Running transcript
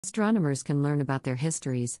Astronomers can learn about their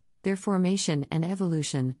histories, their formation and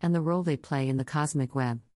evolution, and the role they play in the cosmic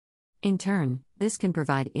web. In turn, this can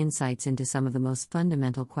provide insights into some of the most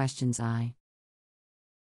fundamental questions.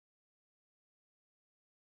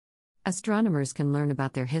 Astronomers can learn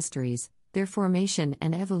about their histories, their formation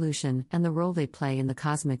and evolution, and the role they play in the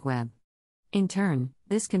cosmic web. In turn,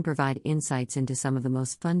 this can provide insights into some of the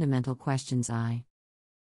most fundamental questions.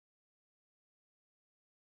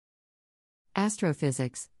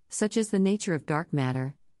 Astrophysics, such as the nature of dark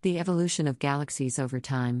matter, the evolution of galaxies over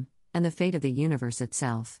time, and the fate of the universe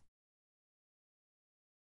itself.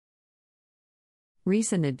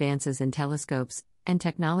 Recent advances in telescopes and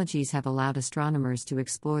technologies have allowed astronomers to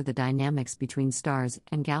explore the dynamics between stars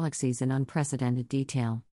and galaxies in unprecedented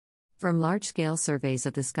detail. From large-scale surveys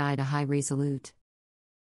of the sky to high-resolute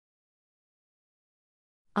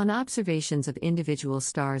on observations of individual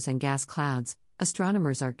stars and gas clouds,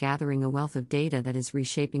 astronomers are gathering a wealth of data that is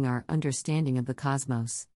reshaping our understanding of the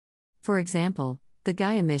cosmos. For example, the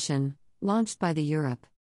Gaia mission, launched by the Europe.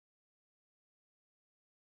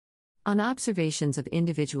 On observations of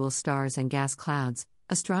individual stars and gas clouds,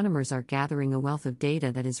 astronomers are gathering a wealth of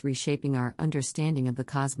data that is reshaping our understanding of the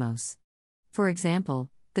cosmos. For example,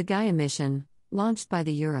 the Gaia mission, launched by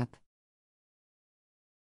the Europe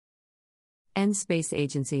Space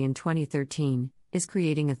Agency in 2013, is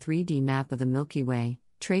creating a 3D map of the Milky Way,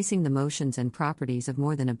 tracing the motions and properties of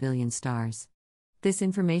more than 1 billion stars. This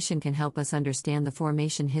information can help us understand the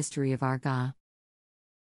formation history of our galaxy.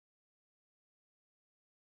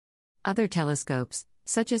 Other telescopes,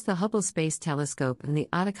 such as the Hubble Space Telescope and the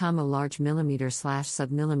Atacama Large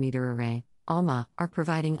Millimeter/Submillimeter Array, ALMA, are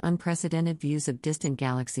providing unprecedented views of distant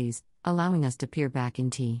galaxies, allowing us to peer back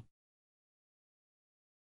into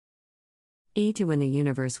when the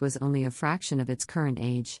universe was only a fraction of its current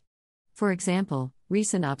age. For example,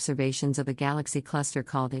 recent observations of a galaxy cluster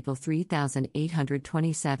called Eagle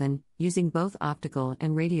 3827, using both optical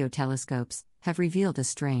and radio telescopes, have revealed a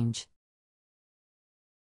strange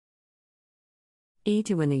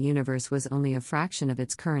when the universe was only a fraction of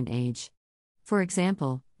its current age. For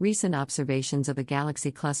example, recent observations of a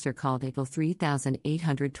galaxy cluster called Eagle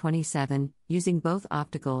 3827, using both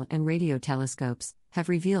optical and radio telescopes, have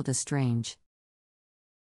revealed a strange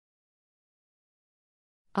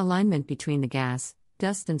alignment between the gas,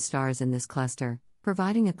 dust and stars in this cluster,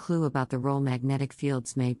 providing a clue about the role magnetic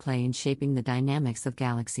fields may play in shaping the dynamics of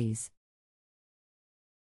galaxies.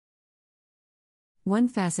 One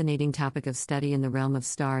fascinating topic of study in the realm of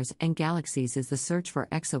stars and galaxies is the search for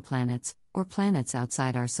exoplanets, or planets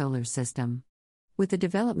outside our solar system. With the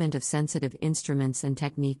development of sensitive instruments and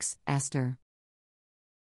techniques, astronomers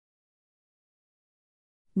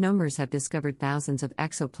have discovered thousands of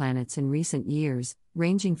exoplanets in recent years,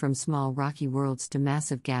 ranging from small rocky worlds to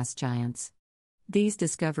massive gas giants. These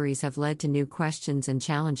discoveries have led to new questions and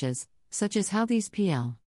challenges, such as how these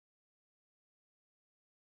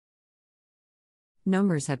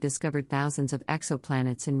Numbers have discovered thousands of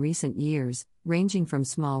exoplanets in recent years, ranging from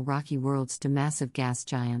small rocky worlds to massive gas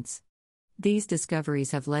giants. These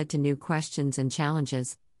discoveries have led to new questions and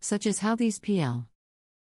challenges, such as how these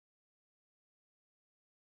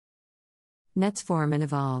nets form and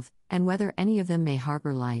evolve, and whether any of them may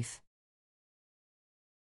harbor life.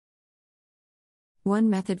 One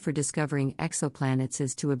method for discovering exoplanets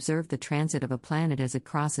is to observe the transit of a planet as it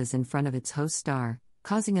crosses in front of its host star,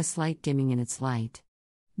 causing a slight dimming in its light.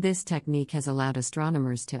 This technique has allowed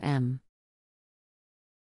astronomers to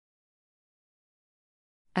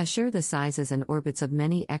assure the sizes and orbits of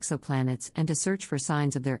many exoplanets and to search for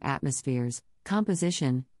signs of their atmospheres,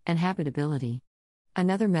 composition, and habitability.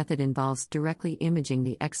 Another method involves directly imaging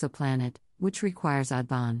the exoplanet, which requires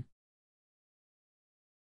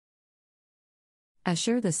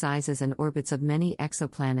assure the sizes and orbits of many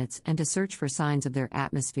exoplanets and to search for signs of their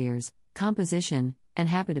atmospheres, composition, and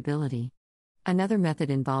habitability. Another method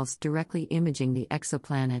involves directly imaging the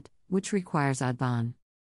exoplanet, which requires add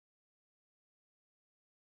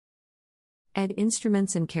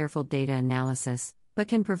instruments and careful data analysis, but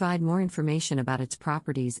can provide more information about its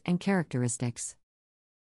properties and characteristics.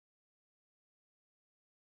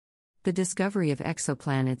 The discovery of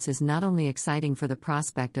exoplanets is not only exciting for the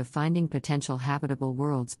prospect of finding potential habitable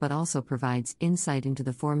worlds but also provides insight into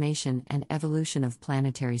the formation and evolution of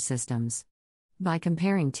planetary systems. By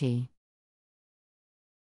comparing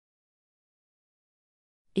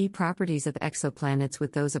properties of exoplanets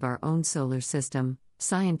with those of our own solar system,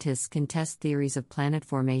 scientists can test theories of planet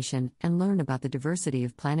formation and learn about the diversity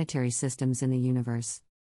of planetary systems in the universe.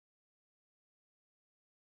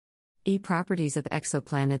 Properties of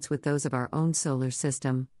exoplanets with those of our own solar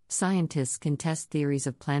system. Scientists can test theories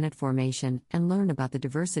of planet formation and learn about the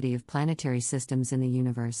diversity of planetary systems in the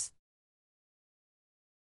universe.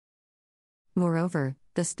 Moreover,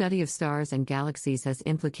 the study of stars and galaxies has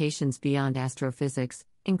implications beyond astrophysics,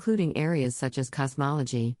 including areas such as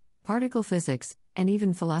cosmology, particle physics, and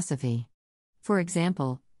even philosophy. For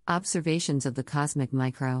example, observations of the cosmic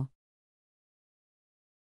microwave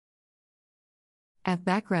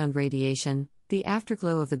background radiation, the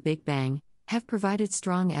afterglow of the Big Bang, have provided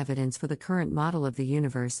strong evidence for the current model of the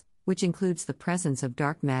universe, which includes the presence of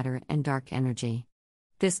dark matter and dark energy.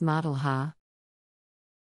 This model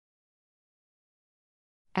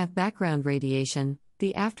background radiation,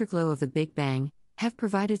 the afterglow of the Big Bang, have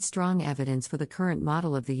provided strong evidence for the current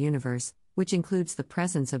model of the universe, which includes the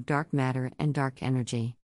presence of dark matter and dark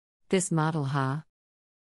energy. This model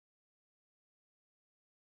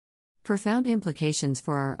profound implications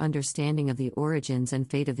for our understanding of the origins and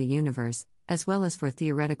fate of the universe, as well as for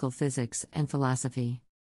theoretical physics and philosophy.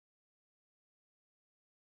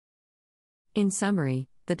 In summary,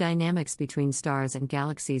 the dynamics between stars and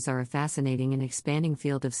galaxies are a fascinating and expanding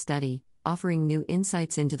field of study, offering new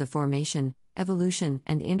insights into the formation, evolution,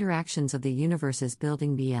 and interactions of the universe's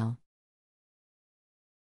building blocks.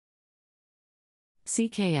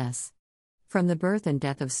 CKS. From the birth and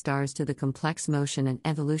death of stars to the complex motion and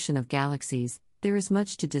evolution of galaxies, there is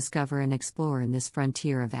much to discover and explore in this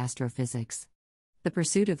frontier of astrophysics. The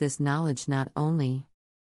pursuit of this knowledge not only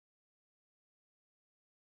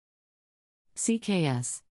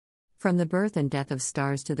CKS. From the birth and death of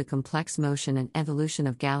stars to the complex motion and evolution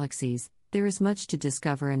of galaxies, there is much to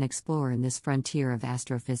discover and explore in this frontier of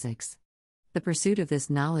astrophysics. The pursuit of this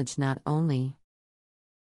knowledge not only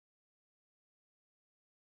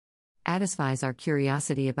satisfies our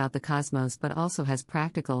curiosity about the cosmos but also has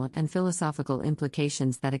practical and philosophical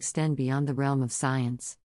implications that extend beyond the realm of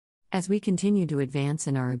science. As we continue to advance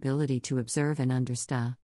in our ability to observe and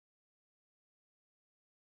understand